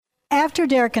after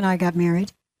Derek and I got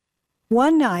married,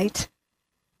 one night,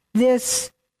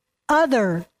 this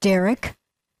other Derek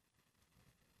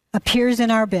appears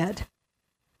in our bed.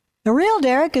 The real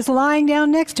Derek is lying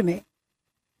down next to me.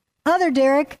 Other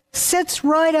Derek sits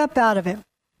right up out of him.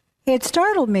 It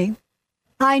startled me.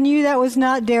 I knew that was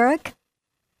not Derek.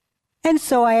 And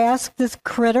so I asked this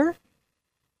critter,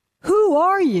 "Who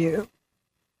are you?"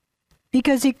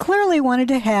 Because he clearly wanted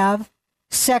to have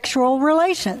sexual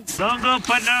relations. Don't go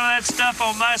putting none of that stuff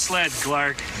on my sled,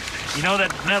 Clark. You know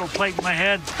that metal plate in my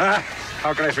head?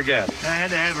 How can I forget? I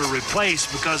had to have it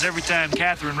replaced because every time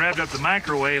Catherine revved up the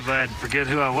microwave, I'd forget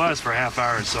who I was for a half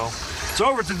hour or so. So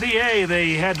over at the VA,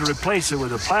 they had to replace it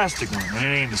with a plastic one, and it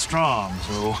ain't as strong,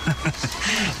 so...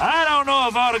 I don't know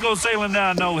if I ought to go sailing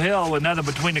down no hill with nothing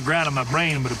between the ground and my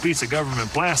brain but a piece of government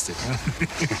plastic.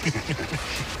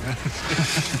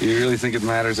 You really think it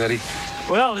matters, Eddie?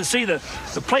 Well, you see, the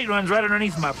plate runs right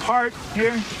underneath my part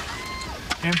here.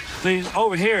 And see,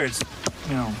 over here, it's,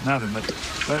 nothing.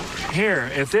 But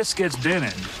here, if this gets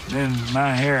dented, then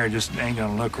my hair just ain't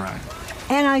gonna look right.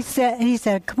 And he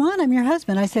said, "Come on, I'm your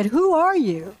husband." I said, "Who are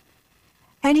you?"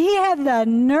 And he had the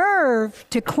nerve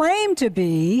to claim to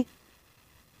be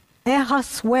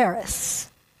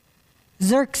Ahasuerus,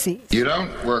 Xerxes. You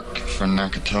don't work for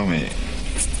Nakatomi.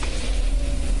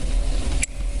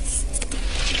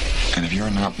 And if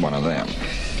you're not one of them...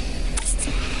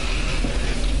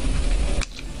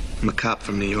 I'm a cop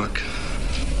from New York.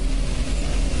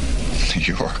 New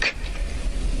York?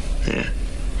 Yeah.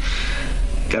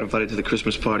 Got invited to the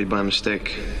Christmas party by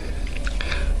mistake.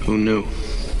 Who knew?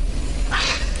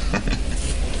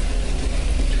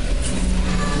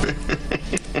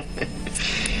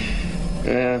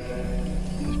 Yeah.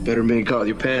 It's better than being caught with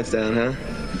your pants down, huh?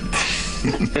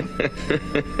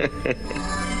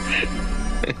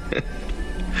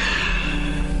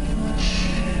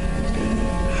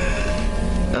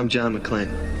 I'm John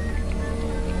McClane.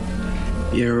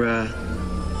 You're,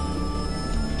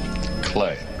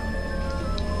 Clay.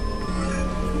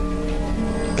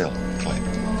 Bill Clay.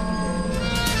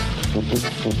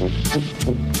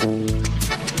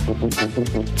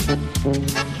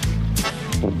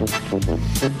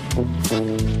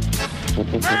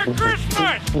 Merry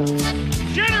Christmas!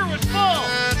 Dinner was full!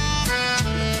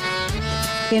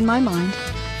 In my mind,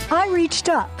 I reached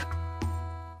up.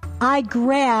 I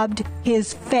grabbed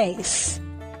his face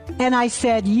and I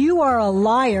said, "You are a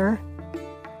liar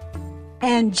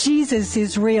and Jesus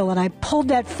is real." And I pulled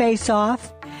that face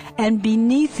off, and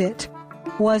beneath it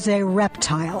was a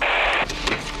reptile.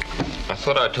 I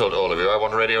thought I told all of you I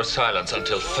want radio silence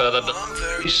until further... I'm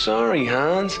very sorry,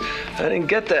 Hans. I didn't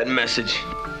get that message.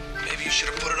 Maybe you should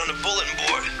have put it on the bulletin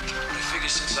board. I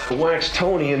figured since I waxed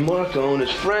Tony and Marco and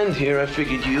his friend here, I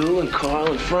figured you and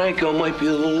Carl and Franco might be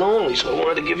a little lonely, so I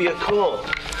wanted to give you a call.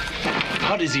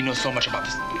 How does he know so much about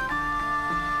this?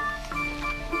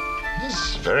 This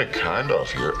is very kind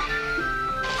of you.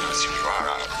 As you are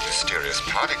a mysterious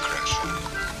party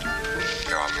crasher,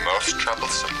 you are most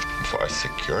troublesome for a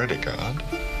security guard.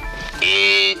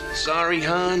 Sorry,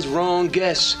 Hans, wrong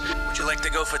guess. Would you like to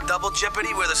go for double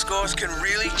jeopardy where the scores can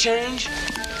really change?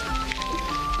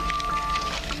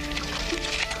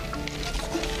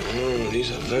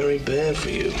 These are very bad for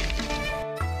you.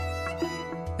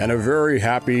 And a very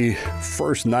happy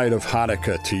first night of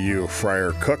Hanukkah to you,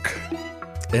 Friar Cook.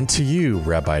 And to you,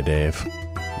 Rabbi Dave.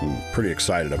 I'm pretty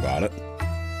excited about it.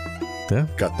 Yeah.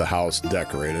 Got the house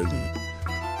decorated and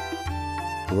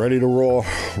ready to roll,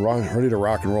 ready to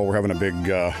rock and roll. We're having a big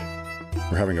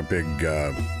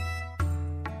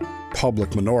public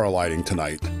menorah lighting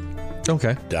tonight.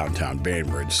 Okay. Downtown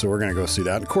Bainbridge. So we're going to go see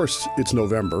that. Of course, it's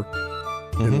November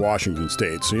in Washington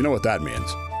State, so you know what that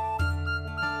means.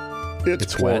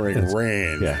 It's pouring wet.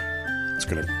 rain. Yeah. It's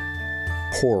going to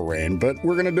pour rain, but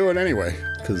we're going to do it anyway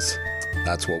because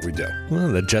that's what we do.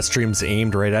 Well, the jet stream's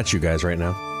aimed right at you guys right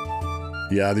now.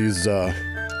 Yeah, these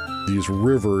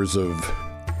rivers of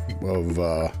what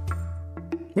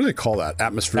do they call that?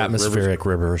 Atmospheric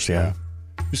rivers, yeah.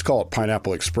 We used to call it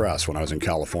Pineapple Express when I was in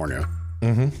California.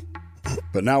 Mm-hmm.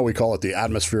 But now we call it the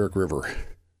Atmospheric River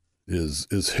is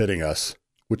hitting us,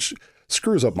 which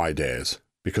screws up my days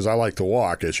because I like to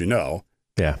walk, as you know.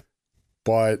 Yeah.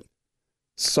 But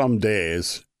some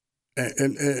days,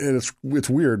 and it's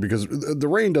weird because the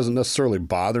rain doesn't necessarily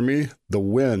bother me. The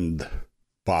wind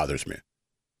bothers me.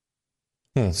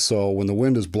 So when the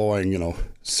wind is blowing,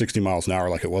 60 miles an hour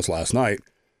like it was last night,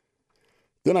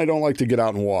 then I don't like to get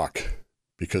out and walk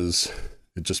because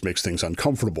it just makes things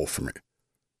uncomfortable for me.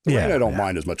 The rain I don't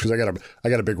mind as much because I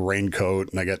got a big raincoat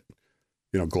and I got,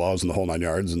 gloves and the whole 9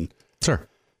 yards, and sure,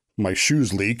 my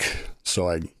shoes leak, so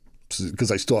I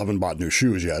because I still haven't bought new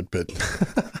shoes yet, but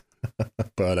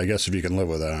but I guess if you can live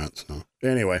with that. So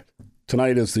anyway,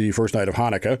 tonight is the first night of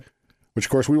Hanukkah, which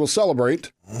of course we will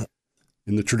celebrate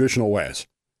in the traditional ways.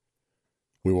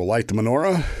 We will light the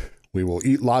menorah, we will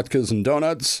eat latkes and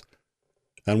donuts,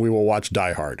 and we will watch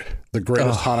Die Hard, the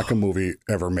greatest Hanukkah movie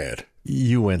ever made.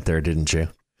 You went there, didn't you?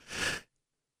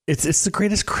 It's the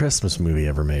greatest Christmas movie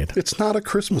ever made. It's not a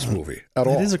Christmas movie at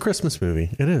all. It is a Christmas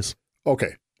movie. It is.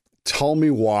 Okay. Tell me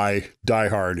why Die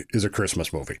Hard is a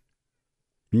Christmas movie.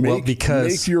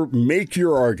 Make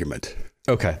your argument.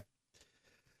 Okay.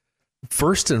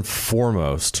 First and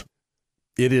foremost,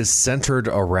 it is centered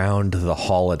around the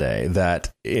holiday,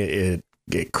 that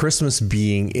Christmas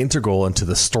being integral into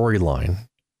the storyline,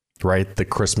 right? The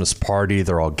Christmas party,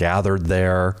 they're all gathered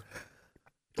there.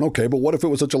 Okay, but what if it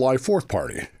was a July 4th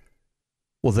party?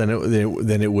 Well,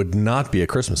 then it would not be a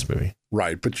Christmas movie.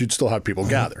 Right, but you'd still have people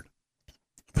gathered.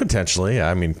 Potentially,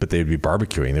 I mean, but they'd be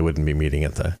barbecuing. They wouldn't be meeting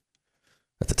at the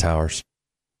towers.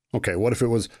 Okay, what if it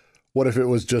was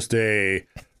just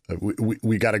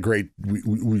we got a great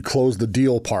we closed the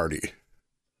deal party,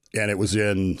 and it was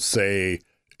in, say,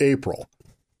 April.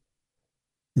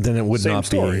 Then it would same not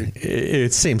story. Be.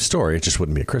 It's same story. It just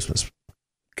wouldn't be a Christmas.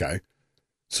 Okay,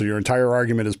 so your entire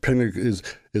argument is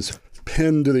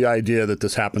pinned to the idea that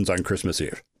this happens on Christmas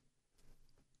Eve.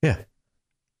 Yeah.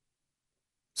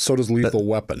 So does Lethal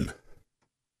Weapon.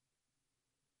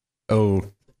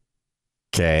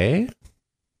 Okay.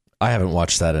 I haven't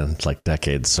watched that in like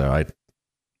decades, so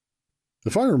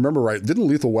if I remember right, didn't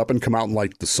Lethal Weapon come out in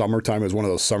like the summertime? It was one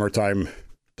of those summertime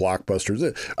blockbusters.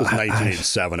 It was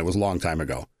 1987. It was a long time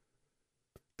ago.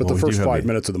 But the first 5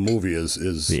 minutes of the movie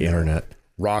is the internet.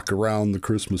 Rock around the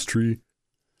Christmas tree.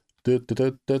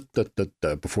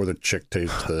 Before the chick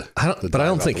takes the I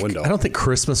don't think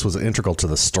Christmas was integral to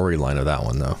the storyline of that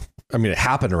one, though. I mean, it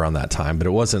happened around that time, but it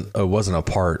wasn't a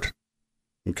part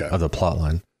of the plot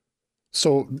line.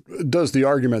 So does the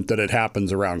argument that it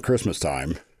happens around Christmas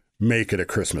time make it a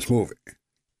Christmas movie?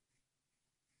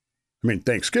 I mean,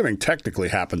 Thanksgiving technically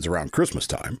happens around Christmas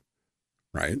time,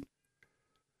 right?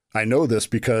 I know this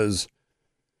because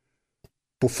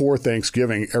before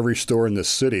Thanksgiving, every store in this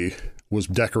city was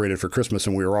decorated for Christmas,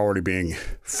 and we were already being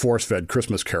force-fed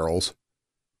Christmas carols.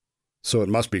 So it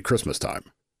must be Christmas time,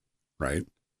 right?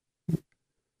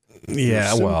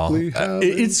 Yeah, well, it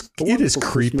is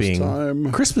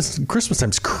creeping. Christmas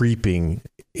time's creeping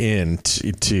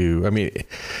into. I mean,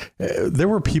 there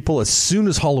were people as soon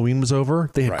as Halloween was over,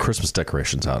 they had Christmas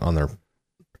decorations out on their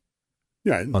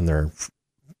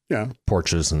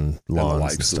porches and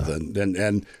lawns and stuff.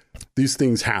 And these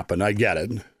things happen. I get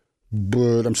it,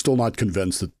 but I'm still not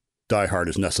convinced that Die Hard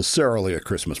is necessarily a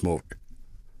Christmas movie.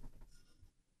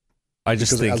 I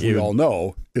just think, as we all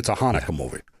know, it's a Hanukkah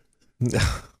movie.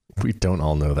 We don't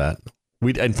all know that.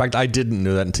 In fact, I didn't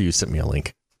know that until you sent me a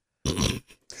link.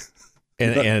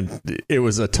 and it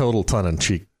was a total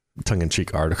tongue-in-cheek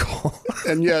article.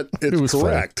 And yet it was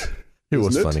correct. Funny. It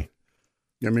was funny.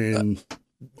 I mean,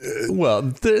 well,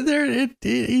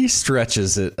 he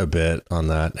stretches it a bit on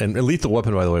that. And Lethal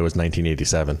Weapon, by the way, was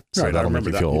 1987. So that'll make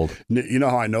you feel old. You know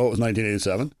how I know it was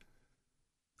 1987?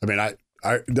 I mean, I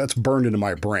that's burned into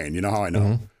my brain. You know how I know?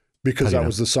 Mm-hmm. Because that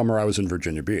was the summer I was in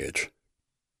Virginia Beach.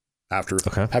 After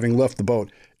having left the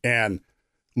boat and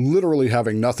literally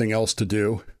having nothing else to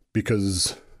do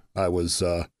because I was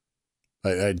I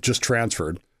just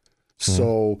transferred. Mm-hmm.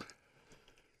 So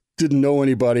didn't know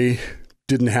anybody,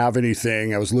 didn't have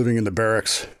anything. I was living in the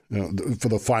barracks. For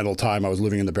the final time I was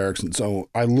living in the barracks, and so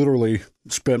I literally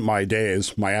spent my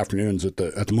afternoons at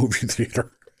the movie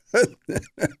theater.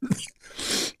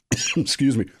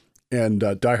 Excuse me. And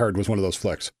Die Hard was one of those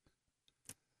flicks.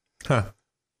 Huh.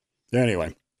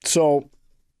 Anyway. So,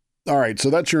 all right. So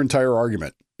that's your entire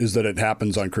argument, is that it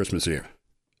happens on Christmas Eve.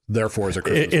 Therefore, it's a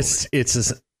Christmas movie.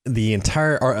 It's the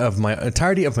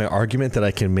entirety of my argument that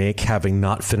I can make, having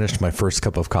not finished my first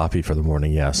cup of coffee for the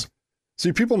morning. Yes.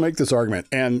 See, people make this argument,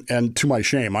 and to my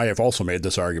shame, I have also made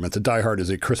this argument that Die Hard is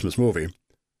a Christmas movie,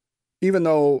 even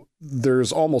though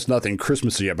there's almost nothing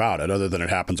Christmassy about it, other than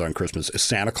it happens on Christmas.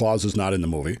 Santa Claus is not in the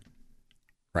movie,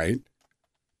 right?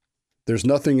 There's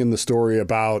nothing in the story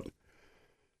about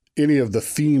any of the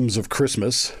themes of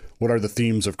Christmas. What are the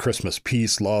themes of Christmas?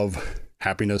 Peace, love,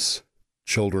 happiness,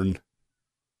 children.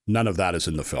 None of that is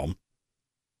in the film.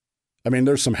 I mean,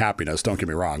 there's some happiness, don't get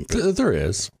me wrong. There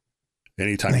is.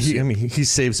 Anytime he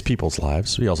saves people's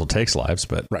lives. He also takes lives,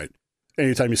 but right.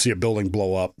 Anytime you see a building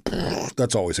blow up,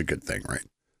 that's always a good thing, right?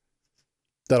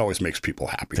 That always makes people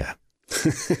happy. Yeah.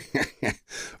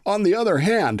 On the other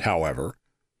hand, however,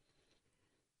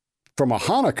 from a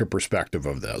Hanukkah perspective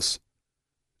of this,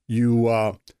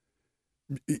 you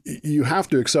you have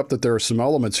to accept that there are some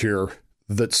elements here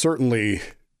that certainly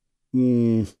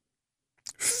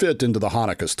fit into the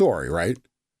Hanukkah story, right?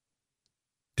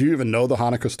 Do you even know the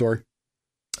Hanukkah story?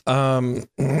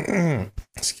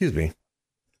 Excuse me.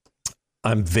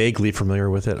 I'm vaguely familiar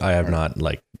with it. I have not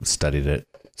studied it.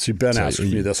 See, Ben asks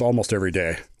me this almost every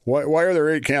day. Why are there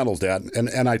 8 candles, Dad?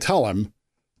 And I tell him,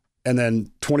 and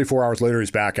then 24 hours later,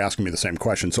 he's back asking me the same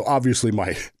question. So obviously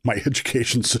my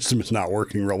education system is not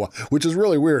working real well, which is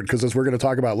really weird because as we're going to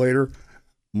talk about later,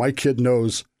 my kid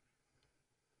knows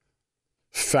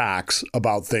facts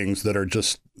about things that are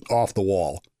just off the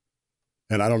wall.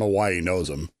 And I don't know why he knows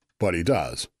them, but he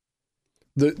does.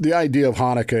 The idea of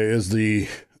Hanukkah is the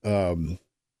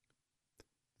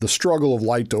struggle of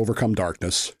light to overcome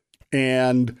darkness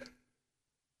and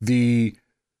the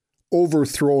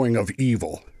overthrowing of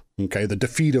evil, okay, the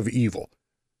defeat of evil.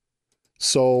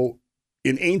 So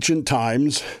in ancient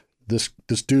times, this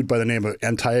dude by the name of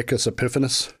Antiochus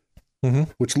Epiphanes,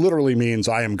 which literally means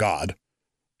I am God.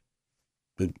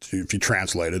 If you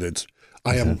translate it, it's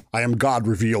I am God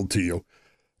revealed to you,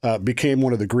 became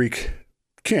one of the Greek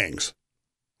kings,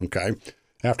 okay?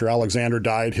 After Alexander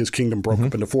died, his kingdom broke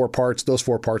up into 4 parts. Those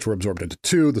 4 parts were absorbed into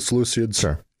 2, the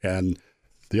Seleucids and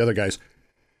the other guys.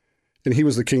 And he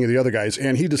was the king of the other guys.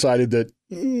 And he decided that,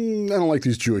 I don't like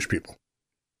these Jewish people.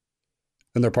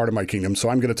 And they're part of my kingdom. So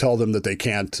I'm going to tell them that they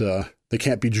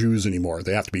can't be Jews anymore.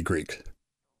 They have to be Greek.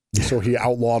 So he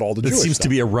outlawed all the Jewish stuff. It seems to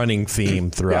be a running theme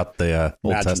throughout the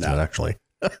Old Testament, actually.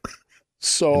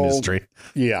 So, history.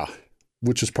 Yeah,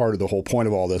 which is part of the whole point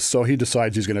of all this. So he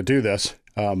decides he's going to do this.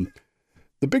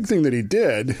 The big thing that he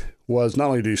did was not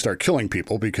only did he start killing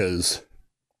people because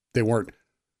they weren't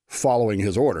following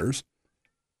his orders.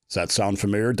 Does that sound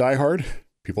familiar, Die Hard?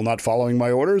 People not following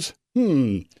my orders?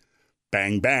 Bang,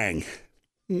 bang.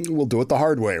 We'll do it the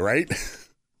hard way, right?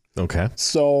 Okay.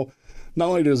 So not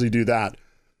only does he do that,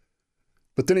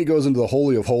 but then he goes into the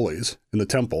Holy of Holies in the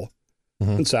temple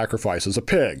and sacrifices a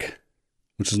pig,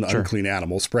 which is an unclean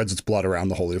animal, spreads its blood around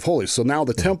the Holy of Holies. So now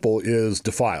the temple is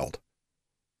defiled.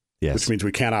 Yes. Which means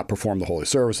we cannot perform the holy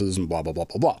services and blah, blah, blah,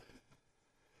 blah, blah.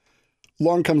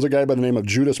 Along comes a guy by the name of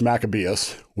Judas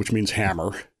Maccabeus, which means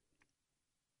hammer.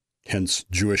 Hence,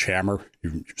 Jewish hammer.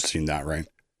 You've seen that, right?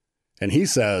 And he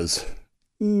says,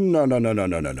 no.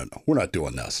 We're not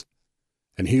doing this.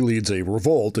 And he leads a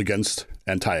revolt against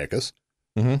Antiochus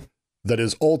that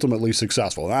is ultimately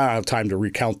successful. And I don't have time to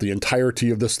recount the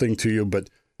entirety of this thing to you, but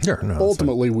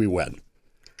ultimately we win.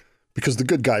 Because the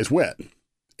good guys win.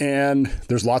 And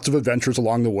there's lots of adventures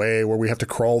along the way where we have to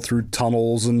crawl through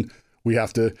tunnels and we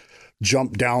have to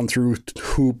jump down through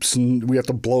hoops and we have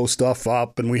to blow stuff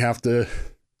up and we have to,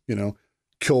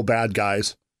 kill bad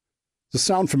guys. Does this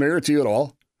sound familiar to you at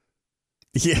all?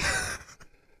 Yeah.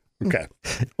 Okay.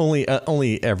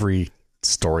 Only every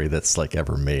story that's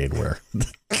ever made where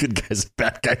the good guys and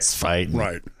bad guys fight.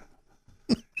 Right.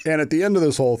 And at the end of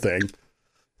this whole thing,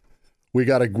 we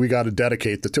gotta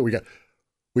dedicate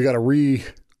we gotta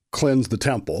cleanse the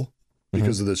temple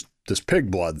because of this pig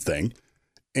blood thing.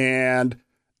 And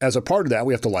as a part of that,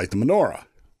 we have to light the menorah.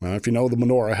 Well, if you know, the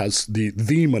menorah has the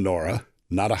menorah,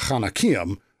 not a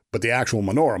Hanukkah, but the actual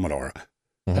menorah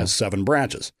has 7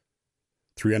 branches,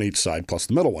 3 on each side plus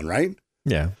the middle one, right?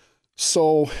 Yeah.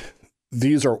 So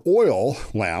these are oil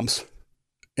lamps,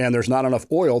 and there's not enough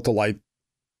oil to light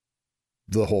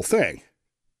the whole thing,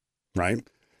 right?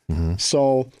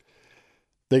 So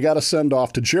they got to send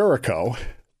off to Jericho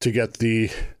to get the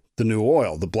new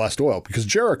oil, the blessed oil, because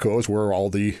Jericho is where all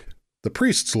the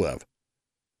priests live.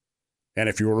 And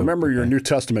if you remember your New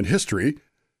Testament history,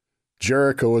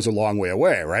 Jericho is a long way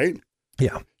away, right?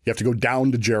 Yeah. You have to go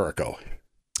down to Jericho.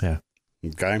 Yeah.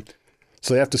 Okay.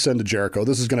 So they have to send to Jericho.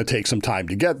 This is going to take some time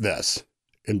to get this.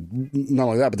 And not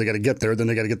only that, but they got to get there, then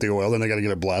they got to get the oil, then they got to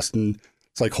get it blessed. And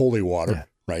it's like holy water,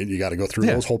 right? You got to go through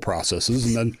those whole processes.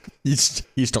 And then you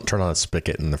just don't turn on a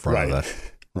spigot in the front of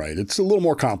that. Right. It's a little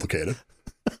more complicated.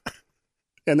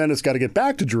 And then it's got to get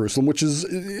back to Jerusalem, which is,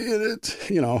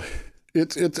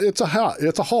 it's a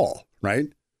haul, right?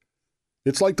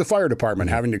 It's like the fire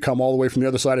department having to come all the way from the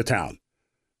other side of town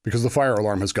because the fire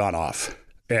alarm has gone off.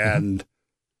 And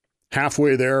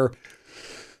halfway there,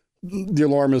 the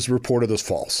alarm is reported as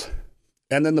false.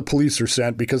 And then the police are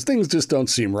sent because things just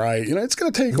don't seem right. It's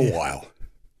going to take a while.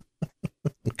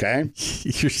 Okay?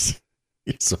 You're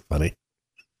so funny.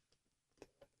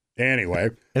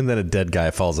 Anyway. And then a dead guy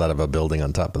falls out of a building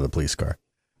on top of the police car.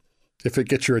 If it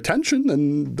gets your attention,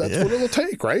 then that's what it'll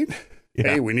take, right?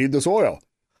 Yeah. Hey, we need this oil.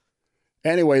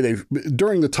 Anyway,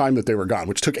 during the time that they were gone,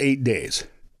 which took 8 days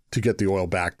to get the oil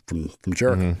back from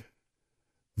Jericho,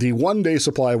 the 1 day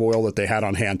supply of oil that they had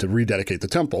on hand to rededicate the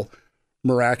temple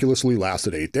miraculously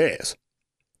lasted 8 days.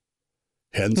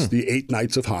 Hence the 8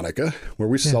 nights of Hanukkah, where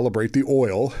we celebrate the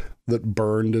oil that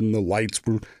burned and the lights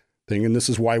were thing. And this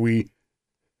is why we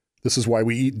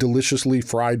eat deliciously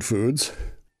fried foods,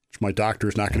 which my doctor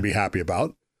is not going to be happy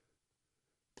about.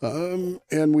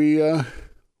 And we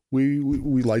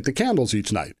light the candles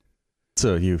each night.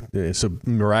 So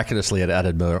miraculously it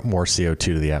added more CO2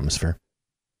 to the atmosphere.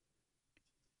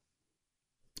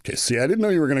 Okay, see, I didn't know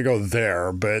you were going to go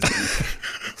there, but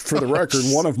for the record,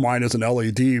 one of mine is an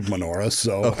LED menorah,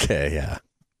 so... Okay, yeah.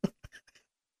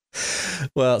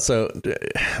 Well, so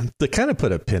to kind of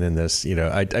put a pin in this,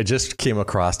 I just came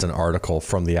across an article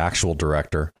from the actual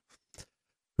director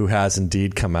who has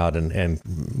indeed come out and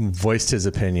voiced his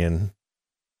opinion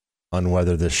on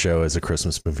whether this show is a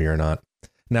Christmas movie or not.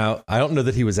 Now, I don't know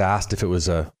that he was asked if it was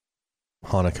a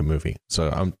Hanukkah movie,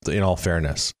 so I'm in all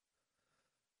fairness.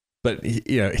 But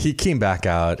he came back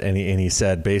out and he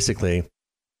said basically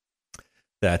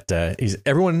that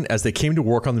everyone, as they came to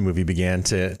work on the movie, began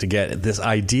to get this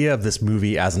idea of this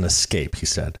movie as an escape, he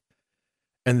said.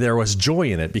 And there was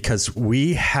joy in it because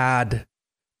we had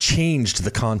changed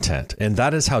the content. And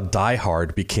that is how Die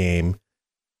Hard became,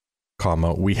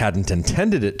 we hadn't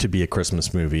intended it to be a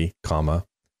Christmas movie,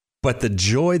 but the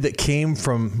joy that came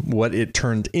from what it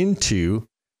turned into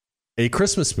a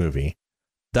Christmas movie,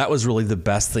 that was really the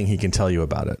best thing he can tell you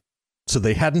about it. So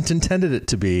they hadn't intended it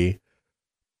to be,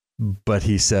 but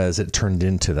he says it turned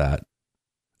into that.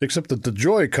 Except that the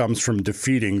joy comes from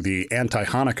defeating the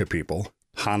anti-Hanukkah people.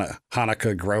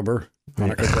 Hanukkah grabber,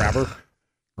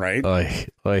 right?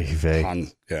 Oy vey.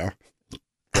 Yeah.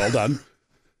 Well done.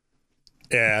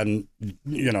 And,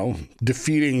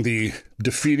 defeating the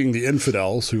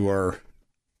infidels who are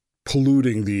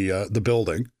polluting the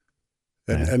building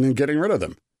and then getting rid of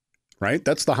them. Right?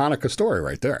 That's the Hanukkah story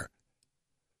right there.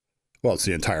 Well, it's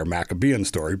the entire Maccabean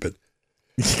story, but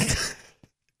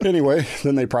anyway,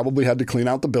 then they probably had to clean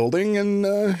out the building and,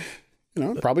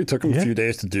 it probably took them a few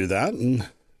days to do that, and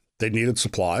they needed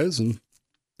supplies, and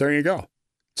there you go.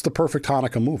 It's the perfect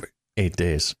Hanukkah movie. 8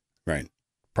 days. Right.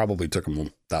 Probably took them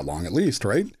that long at least,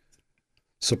 right?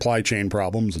 Supply chain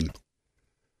problems, and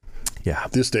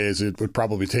these days it would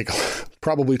probably take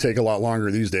a lot longer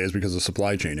these days because of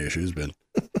supply chain issues, but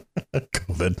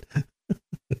COVID.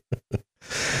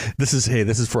 This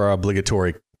is for our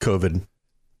obligatory COVID,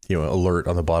 alert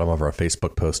on the bottom of our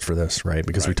Facebook post for this, right?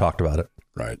 Because we talked about it.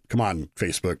 Right. Come on,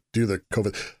 Facebook, do the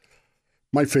COVID.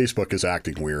 My Facebook is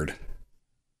acting weird.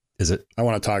 Is it? I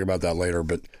want to talk about that later,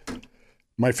 but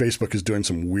my Facebook is doing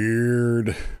some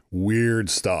weird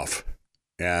stuff,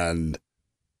 and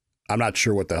I'm not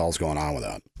sure what the hell's going on with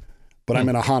that. But I'm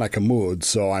in a Hanukkah mood,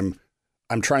 so I'm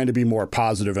trying to be more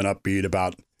positive and upbeat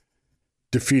about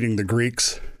defeating the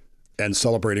Greeks and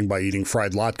celebrating by eating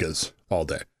fried latkes all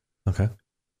day. Okay.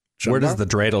 Where does the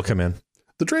dreidel come in?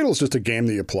 The dreidel is just a game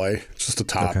that you play. It's just a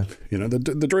top. Okay.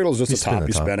 The dreidel is just a top.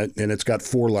 You spin it, and it's got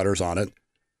 4 letters on it,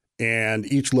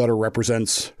 and each letter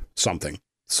represents something.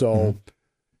 So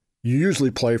you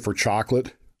usually play for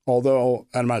chocolate, although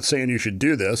I'm not saying you should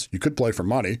do this. You could play for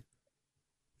money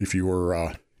if you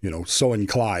were, so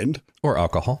inclined. Or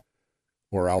alcohol.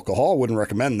 Wouldn't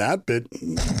recommend that, but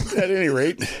at any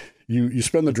rate, you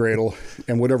spin the dreidel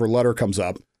and whatever letter comes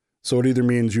up. So it either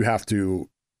means you have to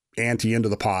ante into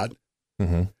the pot,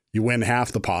 you win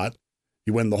half the pot,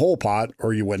 you win the whole pot,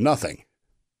 or you win nothing.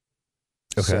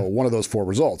 Okay. So one of those 4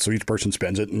 results. So each person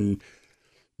spins it, and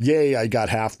yay, I got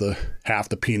half the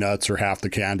peanuts or half the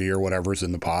candy or whatever's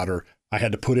in the pot, or I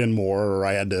had to put in more, or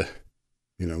I had to,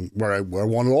 where I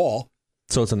won it all.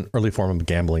 So it's an early form of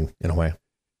gambling in a way.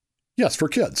 Yes, for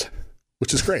kids,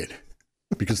 which is great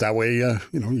because that way, you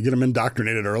get them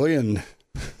indoctrinated early, and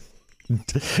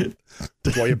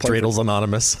that's why you play Dreidels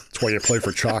Anonymous. That's why you play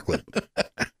for chocolate.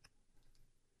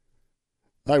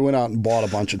 I went out and bought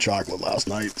a bunch of chocolate last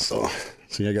night. So,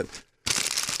 see, I got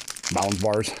Mounds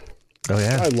bars. Oh,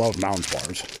 yeah. I love Mounds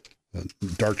bars.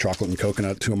 Dark chocolate and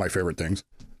coconut, 2 of my favorite things.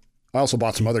 I also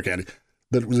bought some other candy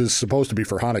that was supposed to be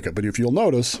for Hanukkah. But if you'll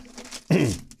notice,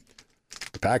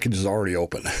 the package is already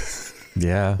open.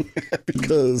 Yeah.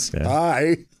 Because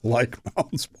I like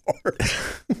Mounds bars.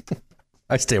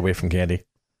 I stay away from candy.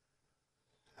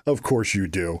 Of course you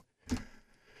do.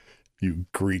 You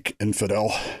Greek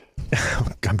infidel.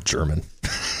 I'm German.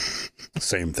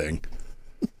 Same thing.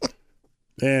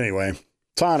 Anyway,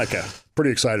 it's Hanukkah.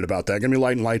 Pretty excited about that. Going to be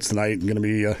lighting lights tonight. I'm going to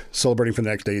be celebrating for the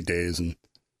next 8 days. And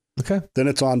then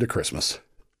it's on to Christmas.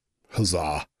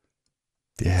 Huzzah.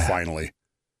 Yeah. Finally.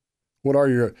 What are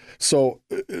your... So,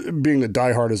 being that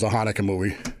Die Hard is a Hanukkah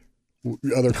movie,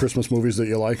 other Christmas movies that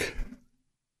you like?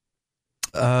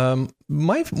 One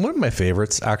of my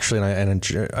favorites, actually, and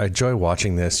I enjoy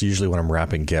watching this usually when I'm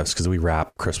wrapping gifts, because we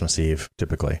wrap Christmas Eve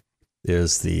typically,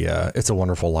 is the It's a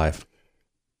Wonderful Life.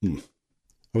 I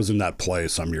was in that play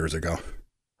some years ago.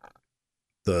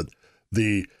 The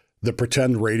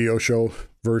pretend radio show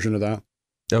version of that.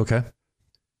 Okay.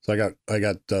 So I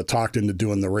got talked into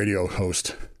doing the radio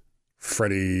host,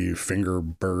 Freddie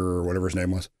Fingerberger, or whatever his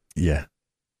name was. Yeah.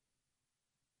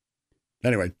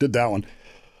 Anyway, did that one.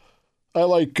 I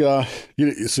like, so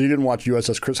you didn't watch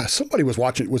USS Christmas. Somebody was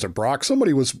watching, was it Brock?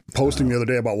 Somebody was posting the other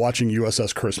day about watching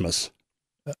USS Christmas.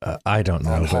 I don't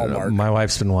know. Hallmark. My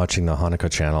wife's been watching the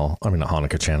Hanukkah channel. I mean, the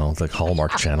Hanukkah channel, the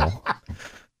Hallmark channel,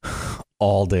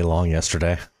 all day long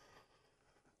yesterday.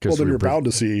 Well, then you're bound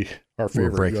to see our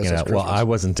favorite breaking USS it out. Christmas. Well, I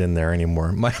wasn't in there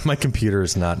anymore. My computer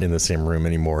is not in the same room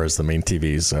anymore as the main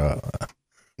TV. So,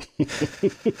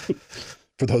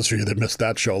 for those of you that missed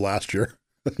that show last year,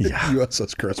 yeah,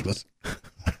 USS Christmas.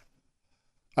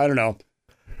 I don't know.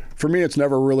 For me, it's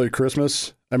never really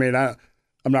Christmas. I mean, I'm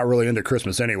not really into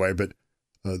Christmas anyway, but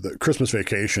the Christmas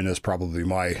Vacation is probably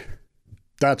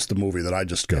that's the movie that I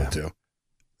just go to.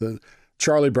 The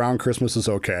Charlie Brown Christmas is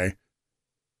okay.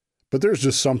 But there's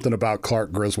just something about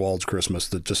Clark Griswold's Christmas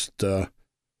that just, the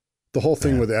whole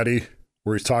thing with Eddie,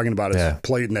 where he's talking about his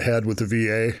plate in the head with the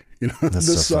VA, That's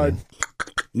this so side,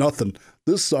 funny. nothing.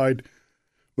 This side,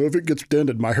 well, if it gets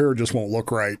dented, my hair just won't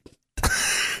look right.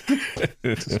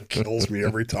 It just kills me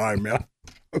every time, man.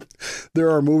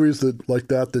 There are movies like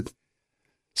that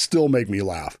still make me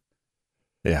laugh.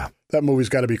 Yeah. That movie's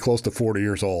got to be close to 40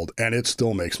 years old, and it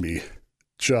still makes me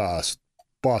just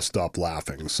bust up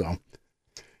laughing. So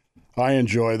I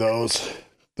enjoy those.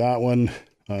 That one.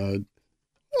 What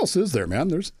else is there, man?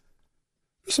 There's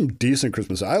some decent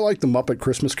Christmas. I like the Muppet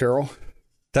Christmas Carol.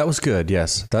 That was good.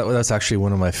 Yes, that's actually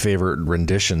one of my favorite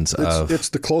renditions of. It's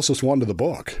the closest one to the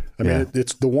book. I mean,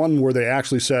 it's the one where they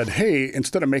actually said, "Hey,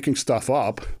 instead of making stuff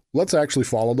up, let's actually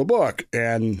follow the book."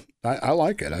 And I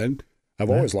like it. I've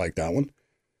always liked that one.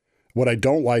 What I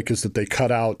don't like is that they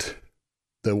cut out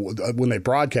when they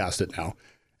broadcast it now,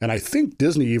 and I think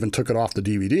Disney even took it off the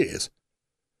DVDs.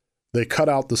 They cut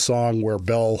out the song where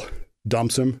Belle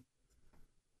dumps him.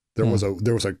 There was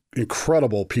an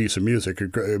incredible piece of music,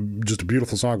 just a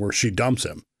beautiful song where she dumps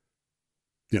him.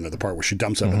 The part where she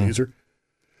dumps Ebenezer.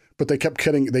 But they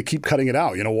keep cutting it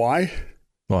out. You know why?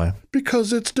 Why?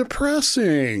 Because it's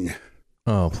depressing.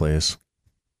 Oh, please.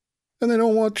 And they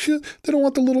don't want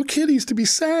the little kiddies to be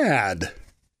sad.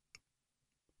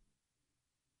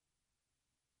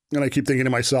 And I keep thinking to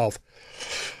myself,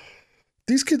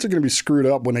 these kids are going to be screwed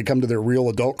up when they come to their real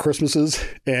adult Christmases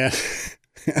and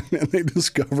they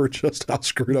discover just how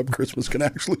screwed up Christmas can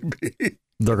actually be.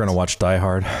 They're going to watch Die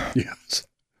Hard. Yes.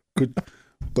 Good.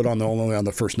 But only on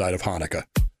the first night of Hanukkah.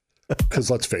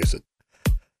 Because let's face it,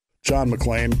 John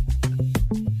McClane,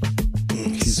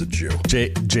 he's a Jew.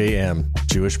 JM,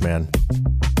 Jewish man.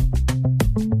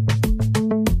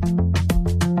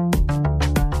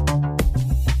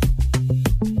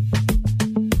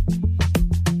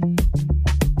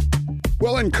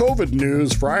 Well, in COVID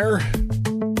news, Friar.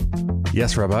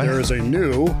 Yes, Rabbi. There is a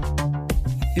new,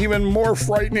 even more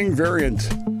frightening variant.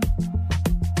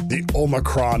 The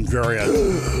Omicron variant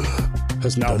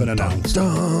has now been announced.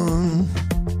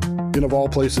 In of all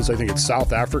places, I think it's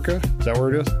South Africa. Is that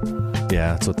where it is?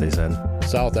 Yeah, that's what they said.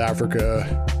 South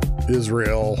Africa,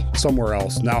 Israel, somewhere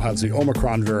else now has the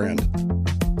Omicron variant.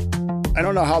 I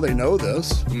don't know how they know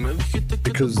this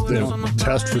because they don't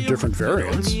test for different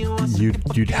variants.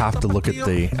 You'd have to look at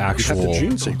the actual you have the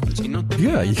gene sequence.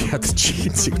 Yeah, you have the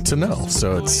gene sequence to know.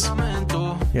 So it's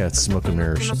smoke and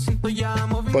mirrors.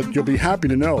 But you'll be happy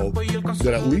to know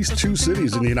that at least 2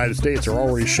 cities in the United States are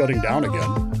already shutting down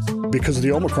again because of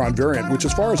the Omicron variant, which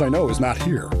as far as I know is not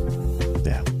here.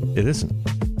 Yeah, it isn't.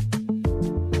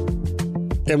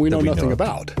 And we know nothing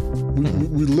about.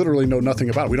 We literally know nothing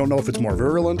about it. We don't know if it's more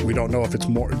virulent. We don't know if it's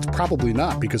probably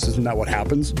not, because isn't that what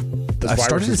happens? I've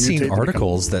started seeing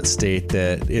articles that state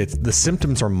that the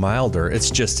symptoms are milder.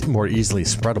 It's just more easily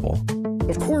spreadable.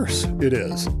 Of course it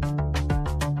is.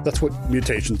 That's what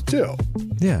mutations do.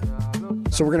 Yeah.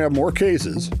 So we're going to have more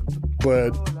cases,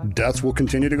 but deaths will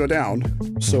continue to go down.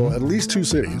 So at least 2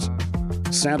 cities,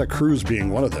 Santa Cruz being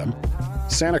one of them.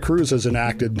 Santa Cruz has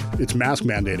enacted its mask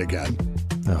mandate again,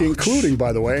 including,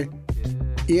 by the way,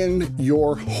 in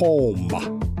your home.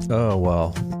 Oh, well,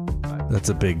 that's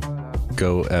a big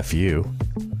go F you.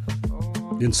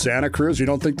 In Santa Cruz, you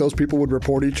don't think those people would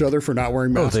report each other for not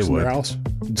wearing masks in their house?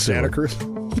 In Santa Cruz?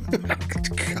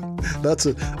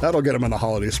 That'll get them in the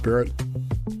holiday spirit.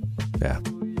 Yeah.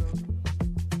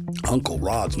 Uncle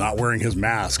Rod's not wearing his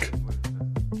mask.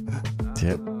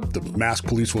 Yep. the masked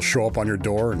police will show up on your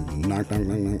door and knock.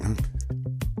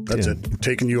 That's it.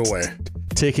 Taking you away.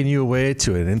 Taking you away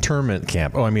to an internment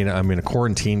camp. Oh, I mean a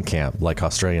quarantine camp like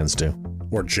Australians do.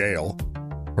 Or jail.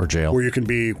 Where you can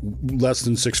be less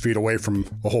than 6 feet away from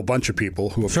a whole bunch of people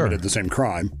who have committed the same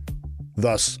crime,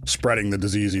 thus spreading the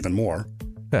disease even more.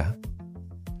 Yeah.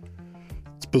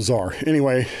 It's bizarre.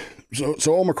 Anyway,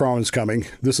 so Omicron is coming.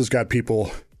 This has got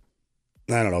people,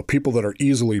 I don't know, people that are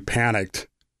easily panicked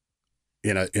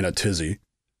in a tizzy.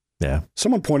 Yeah.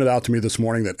 Someone pointed out to me this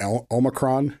morning that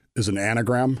Omicron is an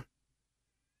anagram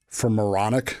for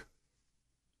moronic.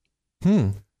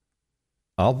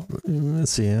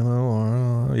 Let's see.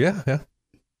 Yeah.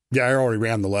 Yeah, I already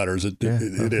ran the letters. It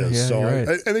is. Yeah, so right.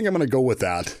 I think I'm going to go with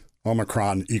that.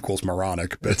 Omicron equals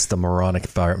moronic. But it's the moronic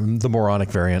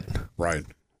variant. Right.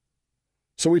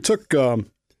 So we took,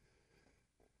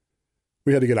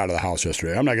 we had to get out of the house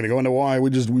yesterday. I'm not going to go into why.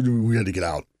 We had to get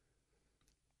out.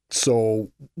 So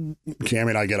Cammie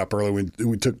and I get up early.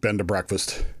 We took Ben to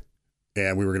breakfast,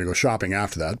 and we were going to go shopping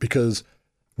after that because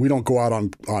we don't go out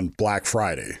on Black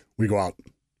Friday. We go out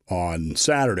on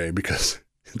Saturday because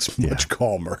it's much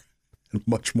calmer and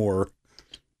much more,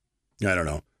 I don't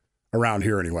know, around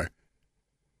here anyway.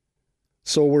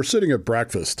 So we're sitting at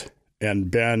breakfast, and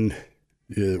Ben,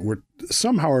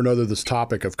 somehow or another, this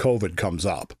topic of COVID comes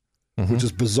up, which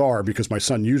is bizarre because my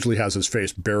son usually has his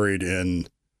face buried in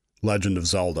Legend of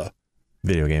Zelda.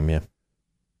 Video game, yeah.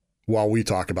 While we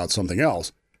talk about something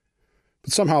else.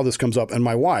 But somehow this comes up, and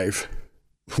my wife,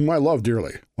 whom I love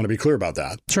dearly, want to be clear about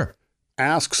that. Sure.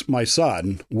 Asks my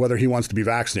son whether he wants to be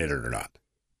vaccinated or not.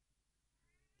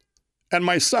 And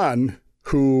my son,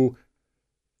 who,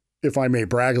 if I may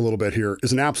brag a little bit here,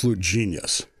 is an absolute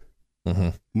genius.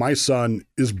 My son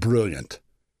is brilliant.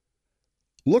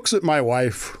 Looks at my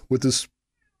wife with his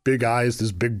big eyes,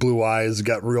 his big blue eyes,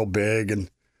 got real big,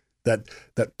 and that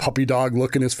puppy dog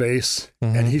look in his face.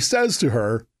 And he says to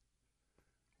her,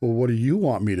 "Well, what do you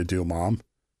want me to do, Mom?"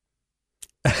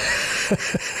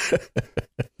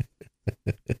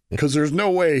 Because there's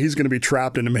no way he's going to be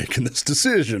trapped into making this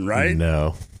decision, right?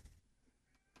 No.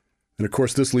 And of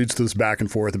course, this leads to this back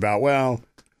and forth about, well,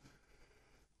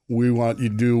 we want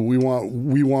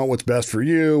what's best for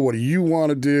you. What do you want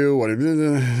to do?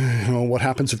 What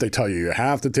happens if they tell you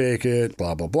have to take it?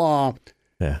 Blah, blah, blah.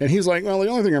 Yeah. And he's like, well, the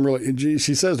only thing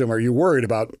she says to him, are you worried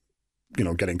about,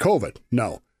 getting COVID?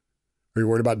 No. Are you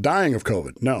worried about dying of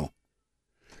COVID? No.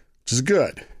 Which is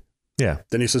good. Yeah.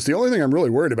 Then he says, the only thing I'm really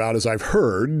worried about is I've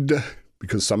heard,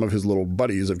 because some of his little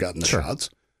buddies have gotten the shots,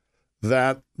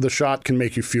 that the shot can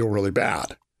make you feel really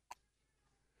bad.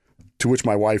 To which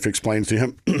my wife explains to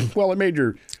him, well, it made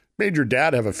your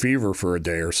dad have a fever for a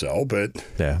day or so, but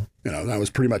that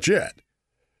was pretty much it.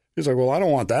 He's like, well, I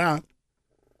don't want that.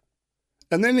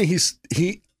 And then he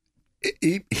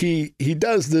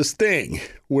does this thing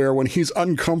where when he's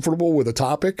uncomfortable with a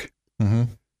topic,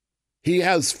 he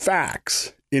has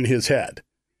facts in his head.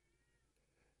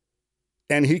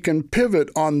 And he can pivot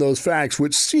on those facts,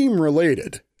 which seem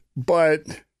related, but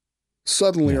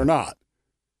suddenly are not.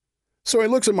 So he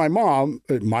looks at his mom.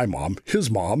 My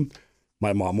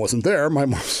mom wasn't there. My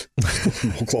mom's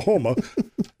in Oklahoma.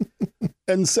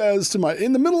 And says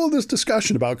in the middle of this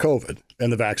discussion about COVID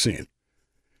and the vaccine,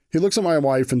 he looks at my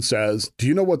wife and says, do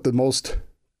you know what the most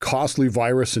costly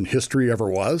virus in history ever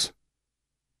was?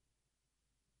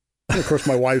 And of course,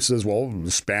 my wife says, well,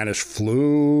 the Spanish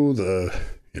flu, the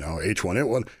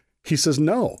H1N1. He says,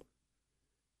 no.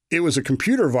 It was a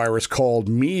computer virus called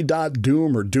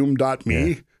me.doom or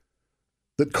doom.me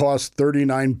that cost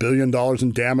 $39 billion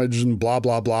in damage and blah,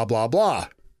 blah, blah, blah, blah.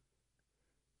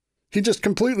 He just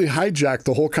completely hijacked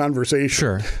the whole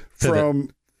conversation from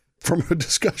a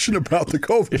discussion about the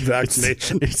COVID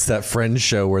vaccination. It's that Friends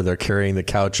show where they're carrying the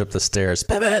couch up the stairs.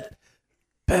 Pivot.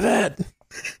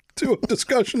 To a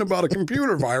discussion about a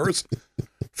computer virus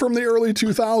from the early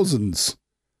 2000s.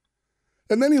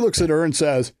 And then he looks at her and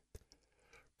says,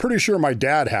 pretty sure my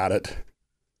dad had it.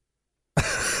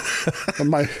 And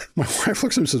my wife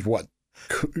looks at him and says, what,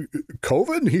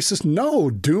 COVID? And he says, no,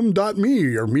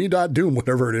 doom.me or me.doom,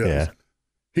 whatever it is. Yeah.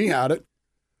 He had it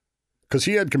because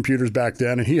he had computers back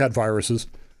then and he had viruses.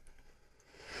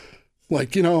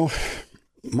 Like,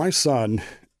 my son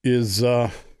is,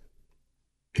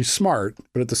 he's smart,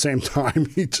 but at the same time,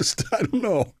 I don't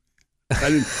know.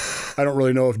 I don't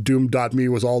really know if doom.me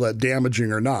was all that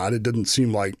damaging or not. It didn't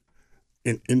seem like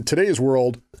in today's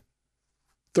world,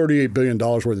 $38 billion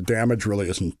worth of damage really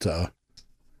isn't.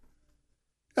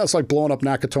 It's like blowing up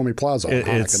Nakatomi Plaza.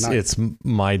 It's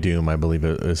My Doom, I believe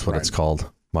is what it's called.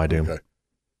 My Doom. Okay.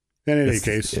 In any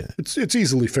case, it's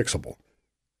easily fixable.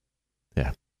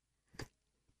 Yeah.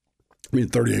 I mean,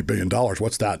 $38 billion.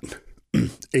 What's that?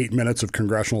 8 minutes of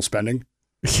congressional spending?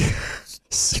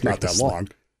 It's not that long.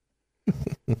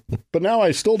 But now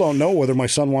I still don't know whether my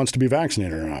son wants to be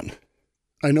vaccinated or not.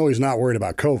 I know he's not worried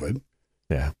about COVID.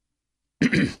 Yeah.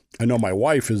 I know my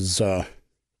wife is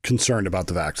concerned about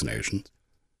the vaccinations.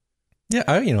 Yeah,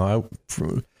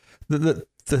 the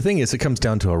thing is, it comes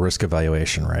down to a risk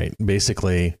evaluation, right?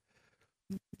 Basically,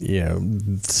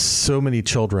 so many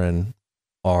children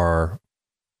are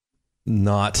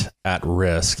not at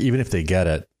risk, even if they get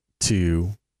it,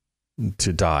 to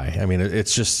die. I mean,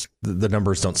 it's just the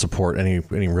numbers don't support any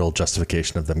real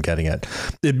justification of them getting it.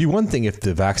 It'd be one thing if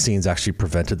the vaccines actually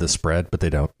prevented the spread, but they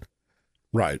don't.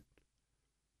 Right.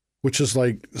 Which is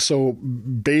like, so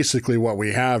basically what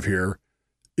we have here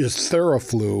is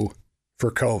Theraflu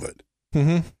for COVID.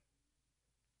 Mm-hmm.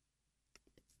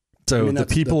 So the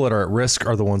people that are at risk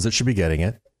are the ones that should be getting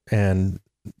it. And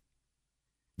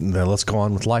then let's go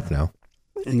on with life now.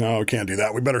 No, we can't do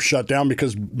that. We better shut down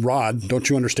because, Rod, don't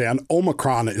you understand?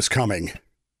 Omicron is coming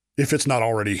if it's not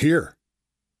already here.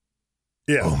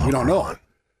 Yeah, Omicron. We don't know.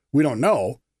 We don't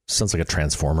know. Sounds like a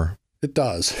transformer. It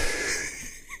does.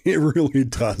 It really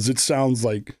does. It sounds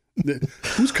like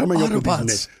who's coming up with these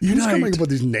names? Who's coming up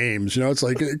with these names? It's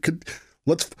like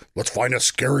let's find a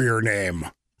scarier name.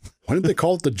 Why didn't they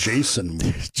call it the Jason?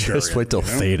 Just wait till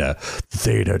Theta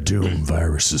Doom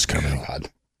virus is coming.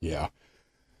 God. Yeah.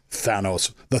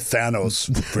 Thanos, the Thanos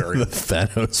variant. The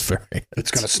Thanos variant. It's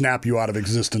going to snap you out of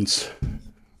existence.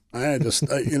 And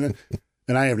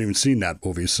I haven't even seen that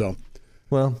movie, so.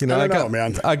 Well, I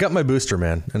got my booster,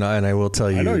 man, and I will tell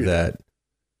you that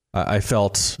I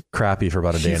felt crappy for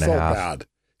about a day and a half. Bad.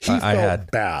 He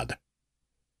felt bad.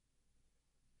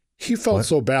 He felt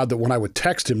so bad that when I would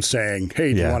text him saying,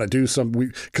 "Hey, do you want to do some?"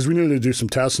 Because we needed to do some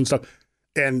tests and stuff,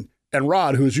 and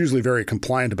Rod, who is usually very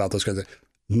compliant about those kinds of.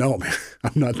 No, man,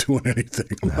 I'm not doing anything.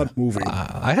 I'm not moving.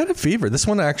 I had a fever. This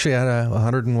one actually had a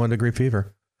 101 degree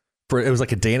fever. It was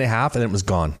like a day and a half, and then it was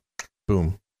gone.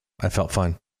 Boom. I felt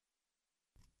fine.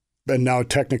 And now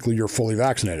technically you're fully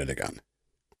vaccinated again.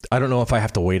 I don't know if I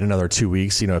have to wait another 2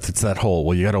 weeks. If it's that whole,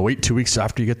 well, you got to wait 2 weeks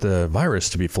after you get the virus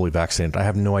to be fully vaccinated. I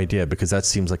have no idea because that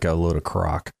seems like a load of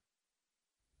crock.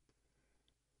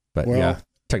 But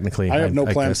technically. I have no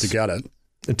plans to get it.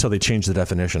 Until they change the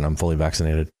definition, I'm fully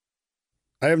vaccinated.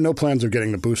 I have no plans of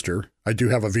getting the booster. I do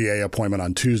have a VA appointment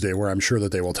on Tuesday where I'm sure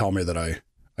that they will tell me that I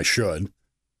should.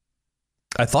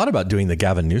 I thought about doing the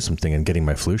Gavin Newsom thing and getting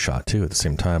my flu shot too at the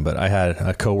same time, but I had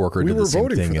a coworker do the same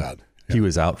thing. We were voting for that. Yeah. He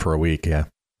was out for a week. Yeah.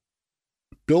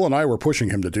 Bill and I were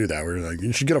pushing him to do that. We were like,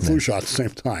 you should get a flu shot at the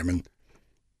same time and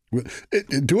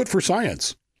do it for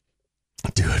science.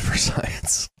 Do it for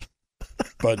science.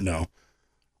 But no,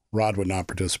 Rod would not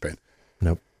participate.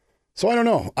 Nope. So I don't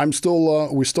know. I'm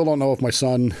still, we still don't know if my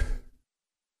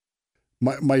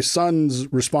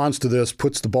son's response to this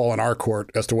puts the ball in our court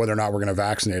as to whether or not we're going to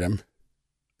vaccinate him.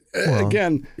 Well,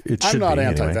 again, I'm not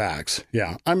anti-vax. Anyway.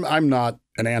 Yeah. I'm not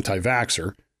an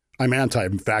anti-vaxxer. I'm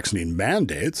anti-vaccine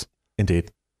mandates.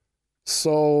 Indeed.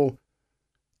 So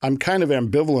I'm kind of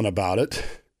ambivalent about it.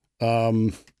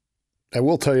 I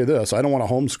will tell you this. I don't want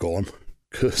to homeschool him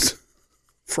because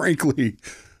frankly,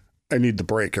 I need the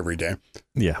break every day.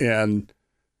 Yeah.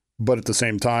 But at the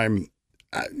same time,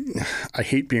 I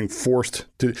hate being forced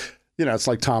to, it's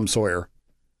like Tom Sawyer.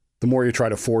 The more you try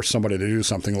to force somebody to do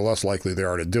something, the less likely they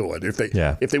are to do it. If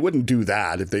they wouldn't do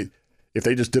that, if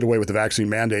they just did away with the vaccine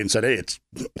mandate and said, hey, it's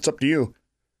up to you.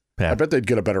 Yeah. I bet they'd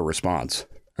get a better response.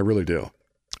 I really do.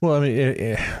 Well, I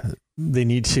mean, they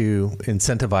need to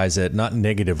incentivize it, not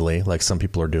negatively like some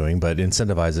people are doing, but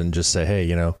incentivize it and just say, hey,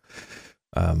 you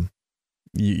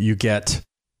get,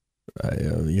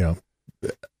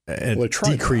 a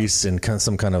decrease in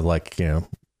some kind of like,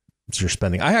 your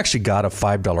spending. I actually got a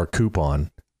 $5 coupon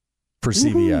for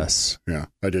CVS. Yeah,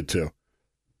 I did too.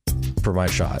 For my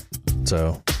shot.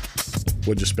 So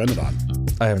what'd you spend it on?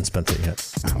 I haven't spent it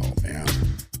yet. Oh, man.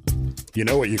 You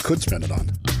know what you could spend it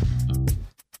on?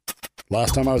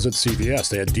 Last time I was at CVS,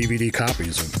 they had DVD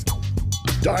copies of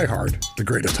Die Hard, the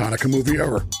greatest Hanukkah movie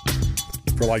ever,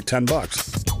 for like $10.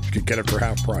 You could get it for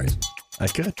half price. I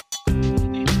could.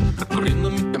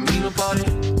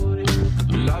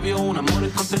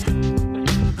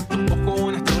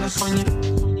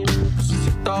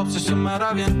 Se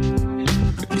llamará bien.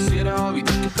 Yo quisiera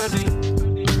verte,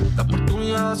 la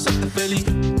oportunidad se te pedí.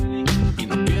 Y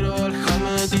no quiero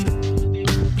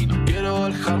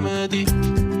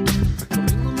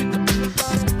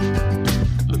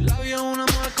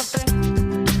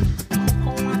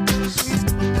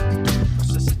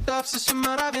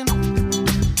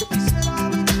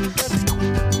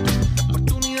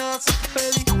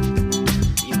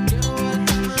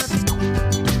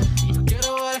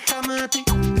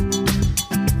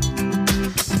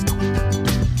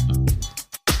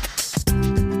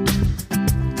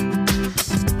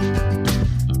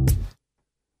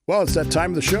Well, it's that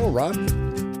time of the show, Rob.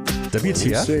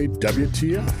 WTF? Say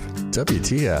WTF.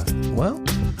 WTF. Well,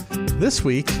 this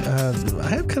week, I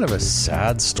have kind of a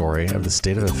sad story of the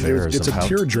state of affairs. It's a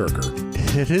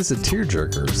tearjerker. It is a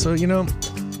tearjerker. So,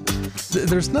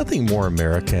 there's nothing more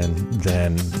American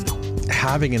than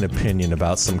having an opinion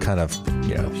about some kind of,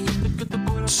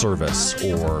 service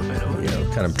or,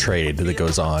 kind of trade that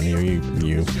goes on.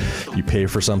 You pay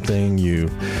for something, you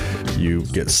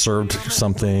get served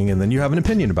something, and then you have an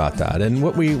opinion about that. And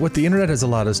what the internet has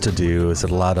allowed us to do is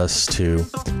it allowed us to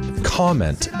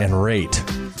comment and rate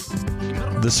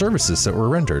the services that were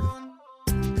rendered.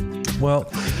 Well,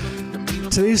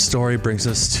 today's story brings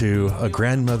us to a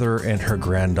grandmother and her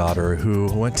granddaughter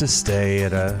who went to stay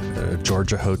at a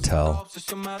Georgia hotel.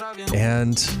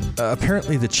 And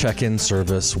apparently the check-in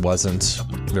service wasn't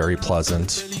very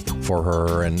pleasant for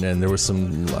her. And there was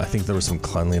I think there was some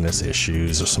cleanliness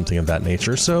issues or something of that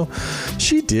nature. So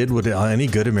she did what any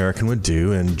good American would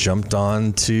do and jumped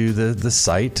on to the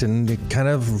site and kind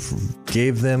of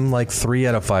gave them like 3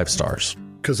 out of 5 stars.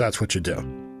 Because that's what you do.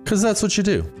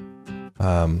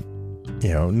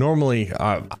 Normally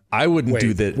I wouldn't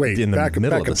do that in the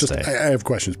middle of the stay. I have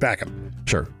questions. Back up.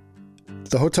 Sure.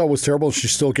 The hotel was terrible and she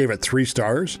still gave it 3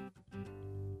 stars?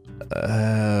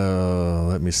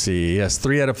 Let me see. Yes,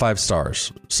 3 out of 5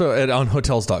 stars. So on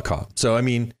hotels.com. So,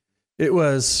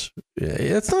 it's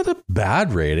not a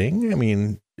bad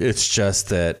rating. It's just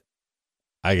that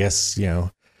I guess,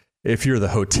 if you're the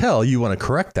hotel, you want to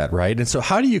correct that, right? And so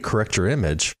how do you correct your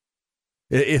image?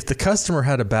 If the customer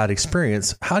had a bad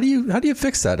experience, how do you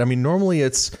fix that? Normally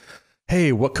it's,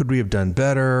 hey, what could we have done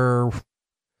better?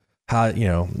 How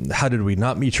did we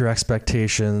not meet your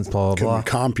expectations? Blah, blah, blah.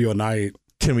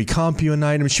 Can we comp you a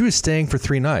night? She was staying for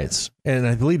 3 nights. And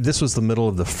I believe this was the middle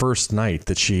of the first night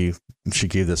that she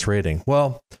gave this rating.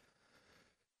 Well,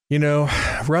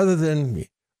 rather than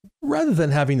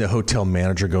having the hotel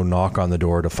manager go knock on the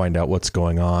door to find out what's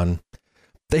going on,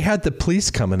 they had the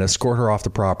police come and escort her off the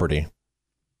property.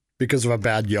 Because of a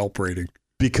bad Yelp rating.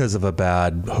 Because of a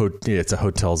bad, it's a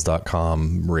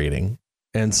hotels.com rating.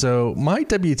 And so my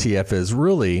WTF is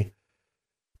really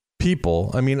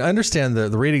people. I understand the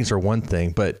ratings are one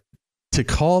thing, but to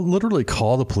literally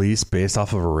call the police based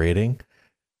off of a rating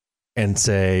and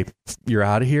say, you're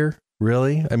out of here.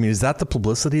 Really? Is that the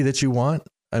publicity that you want?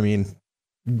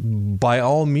 By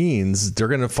all means, they're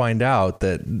going to find out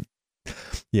that,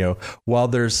 while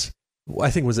there's,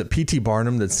 I think, was it P.T.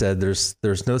 Barnum that said there's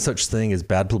no such thing as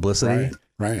bad publicity?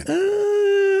 Right.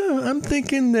 I'm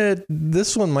thinking that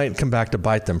this one might come back to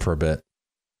bite them for a bit.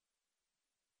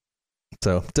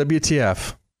 So,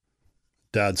 WTF.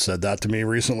 Dad said that to me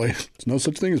recently. There's no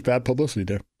such thing as bad publicity,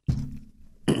 Dave.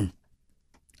 I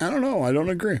don't know. I don't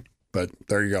agree. But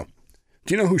there you go.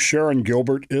 Do you know who Sharon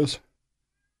Gilbert is?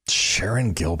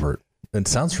 Sharon Gilbert. It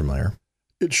sounds familiar.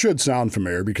 It should sound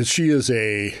familiar because she is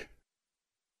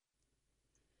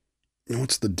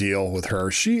what's the deal with her?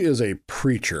 She is a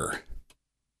preacher.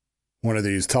 One of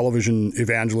these television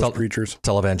evangelist preachers.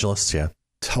 Televangelists, yeah.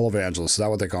 Televangelists, is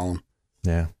that what they call them?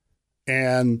 Yeah.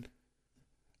 And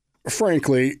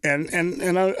frankly, and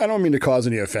I don't mean to cause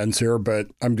any offense here, but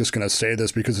I'm just going to say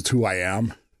this because it's who I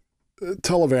am.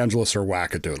 Televangelists are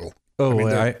wackadoodle. Oh,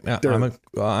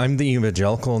 I'm the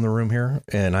evangelical in the room here,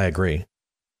 and I agree.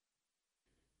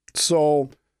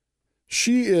 So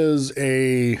she is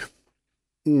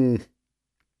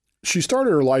she started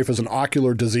her life as an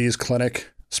ocular disease clinic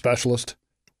specialist.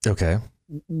 Okay.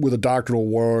 With a doctoral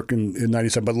work in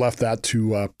 97, but left that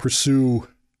to pursue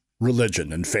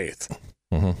religion and faith.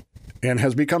 Mm-hmm. And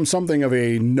has become something of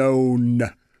a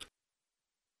known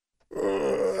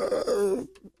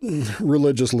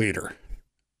religious leader.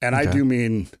 And okay. I do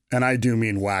mean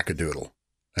wackadoodle.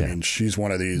 I mean, she's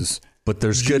one of these. But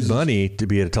there's good money to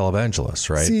be a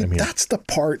televangelist, right? See, that's the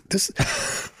part.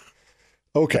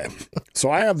 Okay.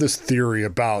 So I have this theory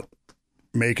about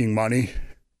making money,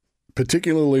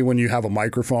 particularly when you have a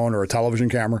microphone or a television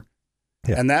camera.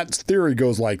 Yeah. And that theory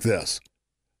goes like this.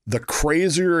 The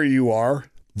crazier you are,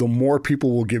 the more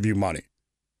people will give you money.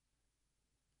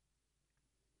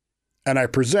 And I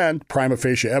present prima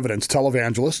facie evidence,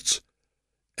 televangelists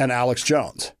and Alex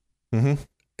Jones. Mm-hmm.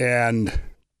 And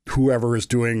whoever is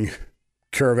doing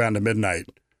Caravan to Midnight.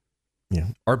 Yeah.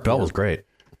 Art Bell was great.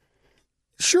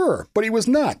 Sure, but he was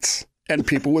nuts. And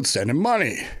people would send him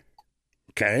money.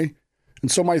 Okay? And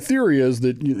so my theory is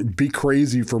that be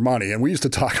crazy for money. And we used to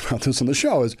talk about this on the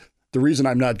show is the reason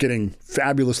I'm not getting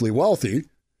fabulously wealthy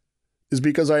is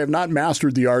because I have not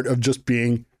mastered the art of just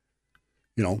being,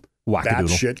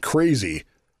 batshit crazy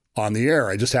on the air.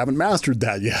 I just haven't mastered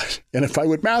that yet. And if I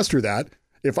would master that,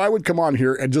 if I would come on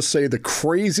here and just say the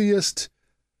craziest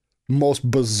most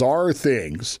bizarre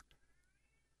things.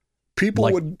 People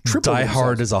like would triple Die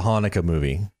Hard themselves. is a Hanukkah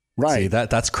movie. Right. See,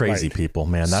 that's crazy, Right. people,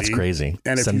 man. That's See? crazy.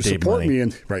 And if Send you Dave support money.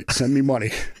 me, send me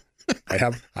money. I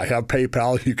have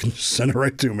PayPal. You can send it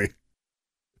right to me.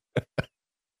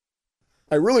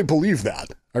 I really believe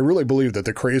that. I really believe that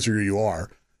the crazier you are,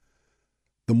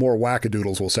 the more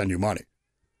wackadoodles will send you money.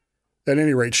 At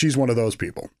any rate, she's one of those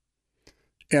people.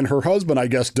 And her husband, I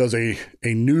guess, does a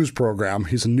news program.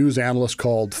 He's a news analyst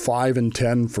called 5 and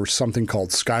 10 for something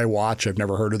called Skywatch. I've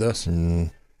never heard of this.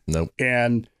 Nope.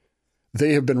 And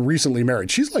they have been recently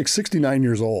married. She's like 69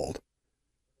 years old.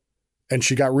 And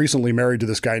she got recently married to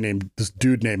this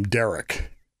dude named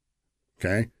Derek.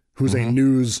 Okay. Who's a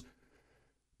news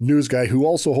guy who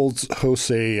also hosts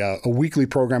a weekly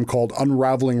program called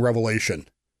Unraveling Revelation.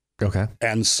 Okay.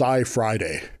 And Sci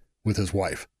Friday with his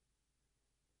wife.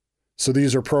 So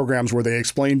these are programs where they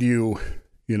explain to you,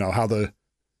 how the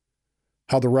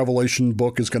Revelation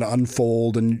book is going to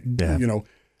unfold and,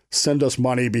 send us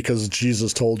money because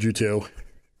Jesus told you to.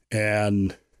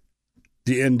 And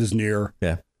the end is near.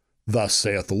 Yeah. Thus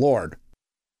saith the Lord.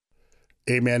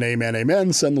 Amen, amen,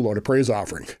 amen. Send the Lord a praise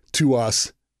offering to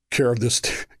us, care of this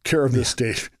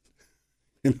state,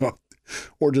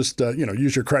 or just,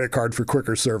 use your credit card for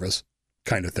quicker service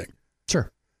kind of thing.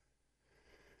 Sure.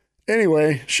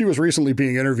 Anyway, she was recently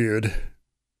being interviewed,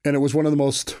 and it was one of the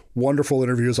most wonderful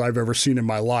interviews I've ever seen in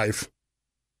my life,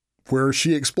 where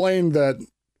she explained that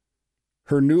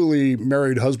her newly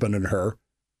married husband and her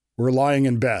were lying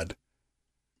in bed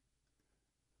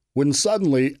when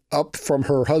suddenly up from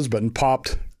her husband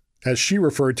popped, as she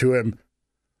referred to him,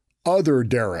 other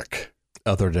Derek.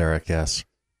 Other Derek, yes.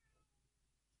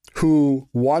 Who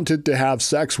wanted to have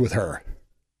sex with her.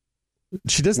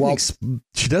 She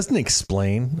doesn't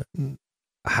explain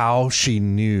how she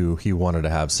knew he wanted to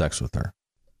have sex with her.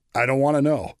 I don't want to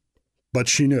know, but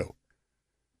she knew.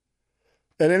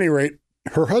 At any rate,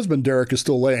 her husband, Derek, is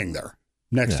still laying there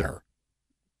next to her.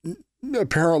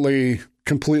 Apparently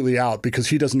completely out because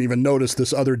he doesn't even notice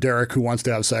this other Derek who wants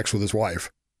to have sex with his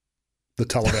wife, the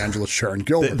televangelist Sharon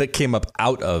Gilbert. that came up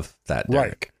out of that Derek.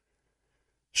 Right.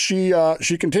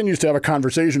 She continues to have a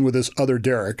conversation with this other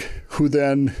Derek, who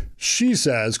then, she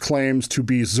says, claims to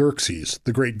be Xerxes,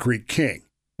 the great Greek king.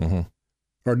 Mm-hmm.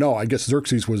 Or no, I guess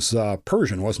Xerxes was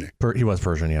Persian, wasn't he? He was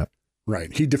Persian, yeah.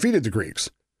 Right. He defeated the Greeks,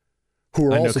 who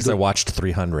were I know also because I watched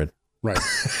 300. Right.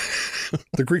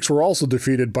 The Greeks were also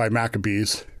defeated by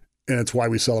Maccabees, and it's why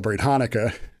we celebrate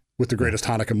Hanukkah with the greatest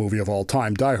Hanukkah movie of all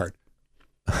time, Die Hard.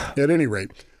 At any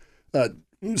rate,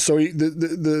 so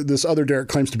this other Derek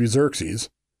claims to be Xerxes,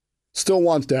 still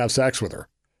wants to have sex with her.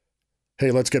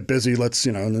 Hey, let's get busy. Let's,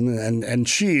 and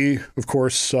she, of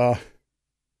course,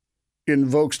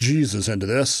 invokes Jesus into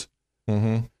this.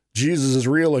 Mm-hmm. Jesus is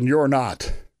real and you're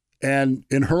not. And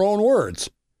in her own words,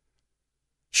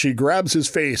 she grabs his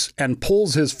face and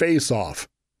pulls his face off.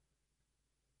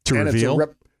 To and reveal?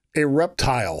 It's a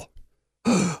reptile.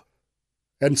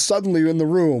 And suddenly in the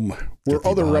room were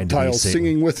other reptiles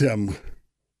singing with him,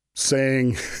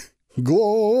 saying,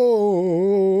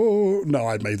 "Glow." No,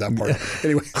 I made that part.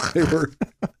 Anyway,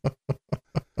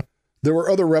 there were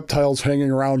other reptiles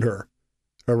hanging around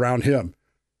him.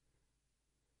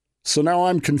 So now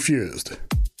I'm confused.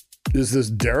 Is this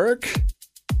Derek?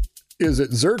 Is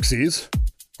it Xerxes?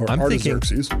 Or I'm thinking,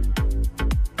 Artaxerxes?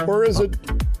 Or is it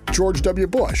George W.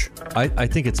 Bush? I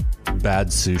think it's bad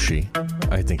sushi,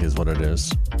 I think is what it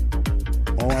is.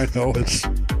 All I know is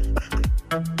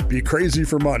be crazy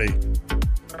for money.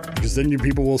 Because then you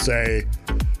people will say,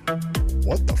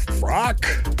 what the frock?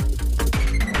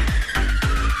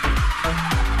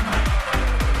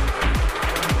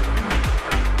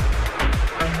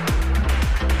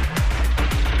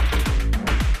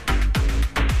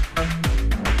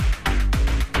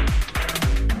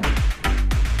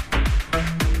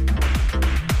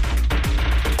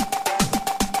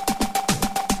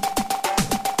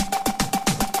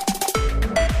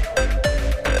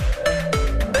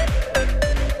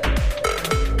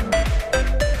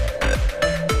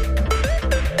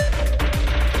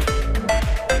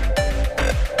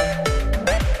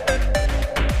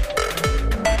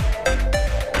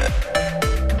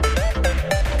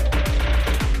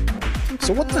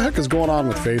 So what the heck is going on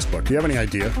with Facebook? Do you have any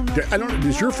idea?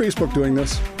 Is your Facebook doing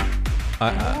this?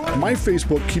 My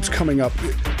Facebook keeps coming up.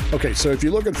 Okay, so if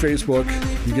you look at Facebook,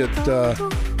 you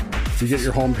get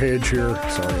your home page here.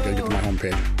 Sorry, I gotta get to my home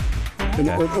page. And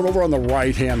over on the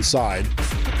right-hand side,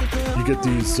 you get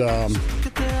these, how the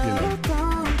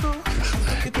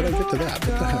heck did I get to that?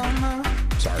 What the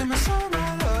heck? Sorry.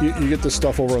 you get this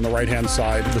stuff over on the right-hand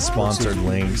side. The sponsored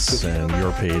links and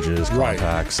your pages,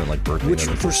 contacts, and like birthday Which,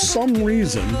 for some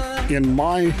reason, in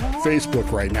my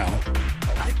Facebook right now,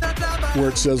 where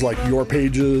it says like your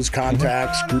pages,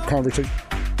 contacts, group conversation,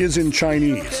 is in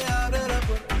Chinese.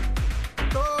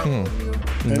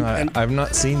 I've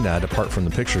not seen that apart from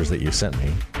the pictures that you sent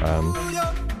me.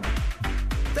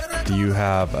 Do you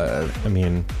have, I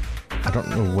don't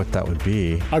know what that would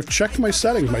be. I've checked my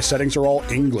settings. My settings are all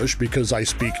English because I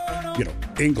speak,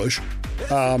 English.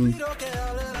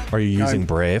 Are you using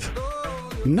Brave?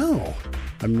 No,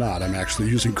 I'm not. I'm actually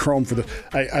using Chrome for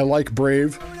I like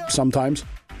Brave sometimes,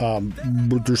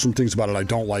 but there's some things about it I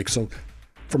don't like. So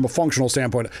from a functional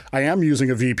standpoint, I am using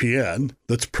a VPN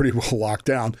that's pretty well locked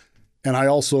down. And I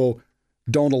also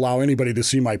don't allow anybody to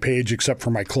see my page except for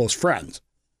my close friends.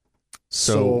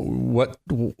 So what?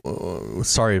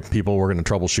 Sorry, people, we're going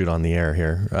to troubleshoot on the air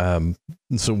here.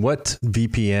 So what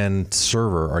VPN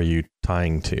server are you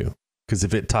tying to? Because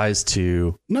if it ties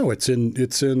to it's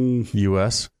in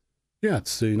U.S. Yeah,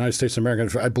 it's the United States of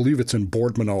America. I believe it's in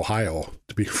Boardman, Ohio.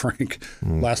 To be frank,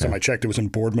 last time I checked, it was in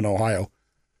Boardman, Ohio.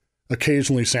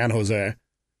 Occasionally San Jose.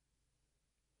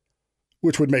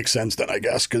 Which would make sense then, I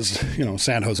guess, because,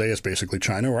 San Jose is basically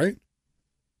China, right?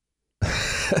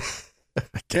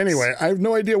 Anyway, I have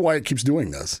no idea why it keeps doing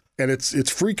this. And it's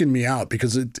freaking me out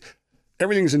because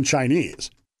everything's in Chinese.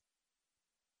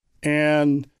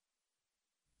 And,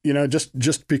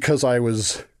 just because I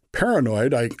was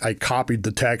paranoid, I copied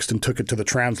the text and took it to the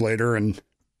translator. And,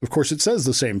 of course, it says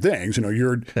the same things.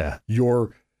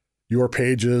 Your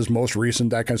pages, most recent,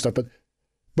 that kind of stuff.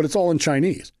 But it's all in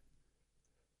Chinese.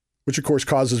 Which, of course,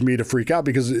 causes me to freak out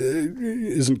because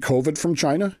isn't COVID from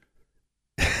China?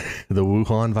 The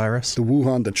Wuhan virus?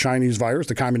 The Chinese virus,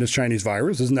 the communist Chinese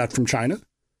virus. Isn't that from China?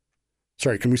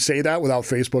 Sorry, can we say that without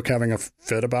Facebook having a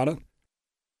fit about it?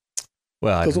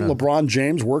 Well, doesn't LeBron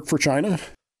James work for China?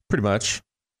 Pretty much.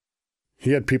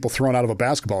 He had people thrown out of a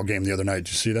basketball game the other night. Did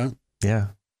you see that? Yeah.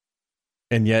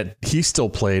 And yet he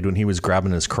still played when he was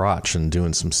grabbing his crotch and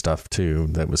doing some stuff, too,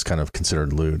 that was kind of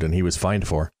considered lewd, and he was fined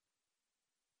for.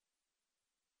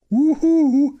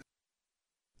 Woohoo!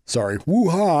 Sorry,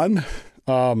 Wuhan.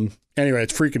 Anyway,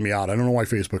 it's freaking me out. I don't know why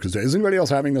Facebook is doing it. Is anybody else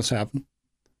having this happen?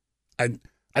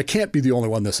 I can't be the only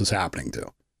one this is happening to.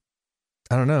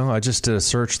 I don't know. I just did a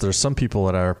search. There's some people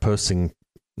that are posting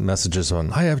messages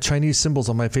on, I have Chinese symbols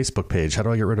on my Facebook page. How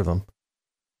do I get rid of them?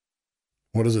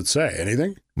 What does it say?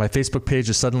 Anything? My Facebook page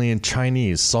is suddenly in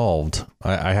Chinese. Solved.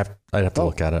 I'd have to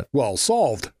look at it. Well,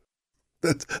 solved.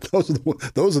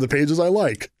 Those are the pages I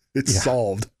like. It's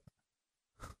solved.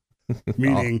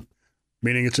 Meaning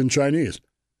it's in Chinese.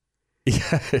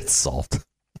 Yeah, it's solved.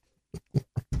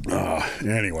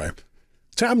 Anyway,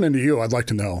 what's happening to you? I'd like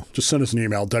to know. Just send us an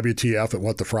email,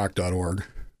 wtf@whatthefrock.org.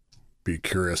 Be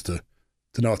curious to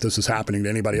know if this is happening to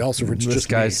anybody else or if it's this just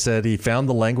guy me. said he found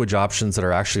the language options that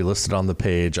are actually listed on the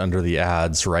page under the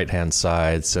ads right-hand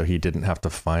side, so he didn't have to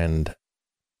find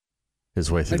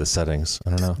his way through the settings. I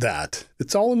don't know. That.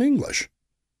 It's all in English.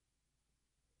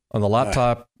 On the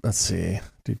laptop, let's see.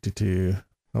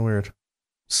 Oh, weird.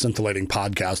 Scintillating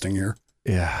podcasting here.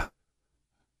 Yeah.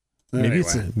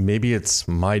 Anyway. Maybe it's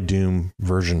My Doom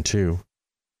version 2.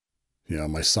 Yeah,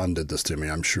 my son did this to me,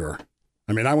 I'm sure.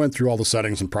 I mean, I went through all the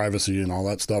settings and privacy and all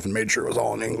that stuff and made sure it was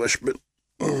all in English, but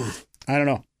I don't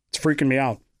know. It's freaking me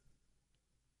out.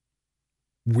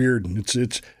 Weird.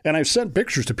 And I've sent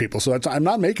pictures to people, so I'm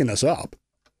not making this up.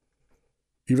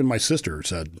 Even my sister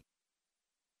said.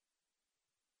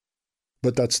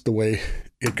 But that's the way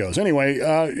it goes. Anyway,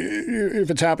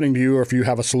 if it's happening to you or if you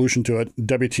have a solution to it,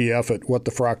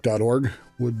 wtf@whatthefrock.org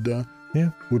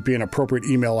would be an appropriate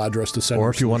email address to send. Or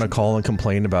if you want to call and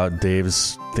complain about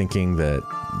Dave's thinking that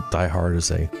Die Hard is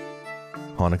a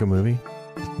Hanukkah movie,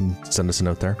 send us a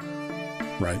note there.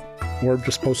 Right. Or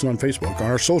just post it on Facebook, on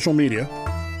our social media,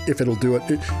 if it'll do it.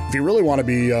 If you really want to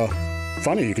be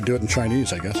funny, you could do it in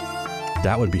Chinese, I guess.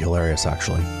 That would be hilarious,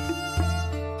 actually.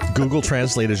 Google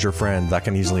Translate is your friend. That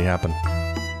can easily happen.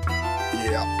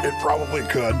 Yeah, it probably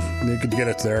could. You could get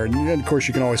it there. And of course,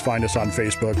 you can always find us on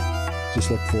Facebook. Just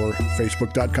look for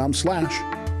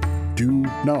facebook.com/do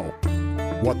know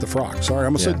what the frock. Sorry, I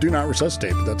almost said do not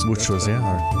resuscitate, but that's our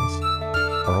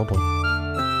old one.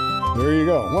 There you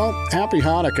go. Well, happy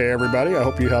Hanukkah, everybody. I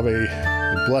hope you have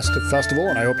a blessed festival,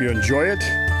 and I hope you enjoy it.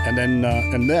 And then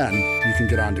you can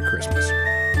get on to Christmas.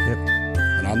 Yep.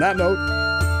 And on that note,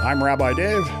 I'm Rabbi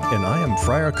Dave. And I am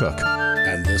Friar Cook.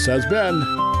 And this has been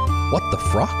What the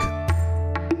Frock?